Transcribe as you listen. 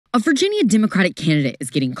A Virginia Democratic candidate is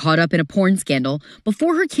getting caught up in a porn scandal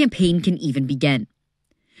before her campaign can even begin.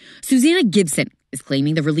 Susanna Gibson is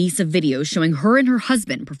claiming the release of videos showing her and her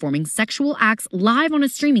husband performing sexual acts live on a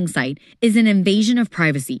streaming site is an invasion of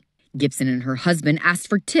privacy. Gibson and her husband asked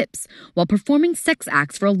for tips while performing sex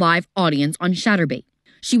acts for a live audience on Chatterbait.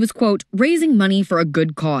 She was, quote, raising money for a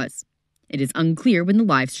good cause. It is unclear when the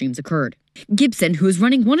live streams occurred. Gibson, who is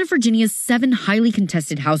running one of Virginia's 7 highly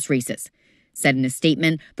contested House races, said in a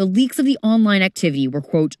statement the leaks of the online activity were,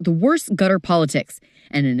 quote, the worst gutter politics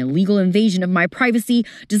and an illegal invasion of my privacy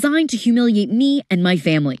designed to humiliate me and my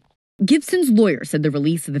family. Gibson's lawyer said the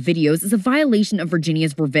release of the videos is a violation of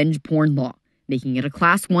Virginia's revenge porn law, making it a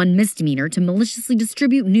Class 1 misdemeanor to maliciously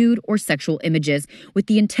distribute nude or sexual images with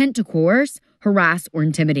the intent to coerce, harass, or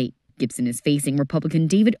intimidate. Gibson is facing Republican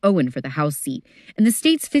David Owen for the House seat in the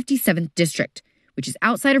state's 57th district, which is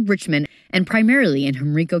outside of Richmond and primarily in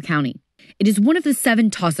Henrico County. It is one of the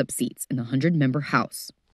 7 toss-up seats in the 100-member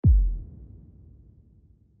House.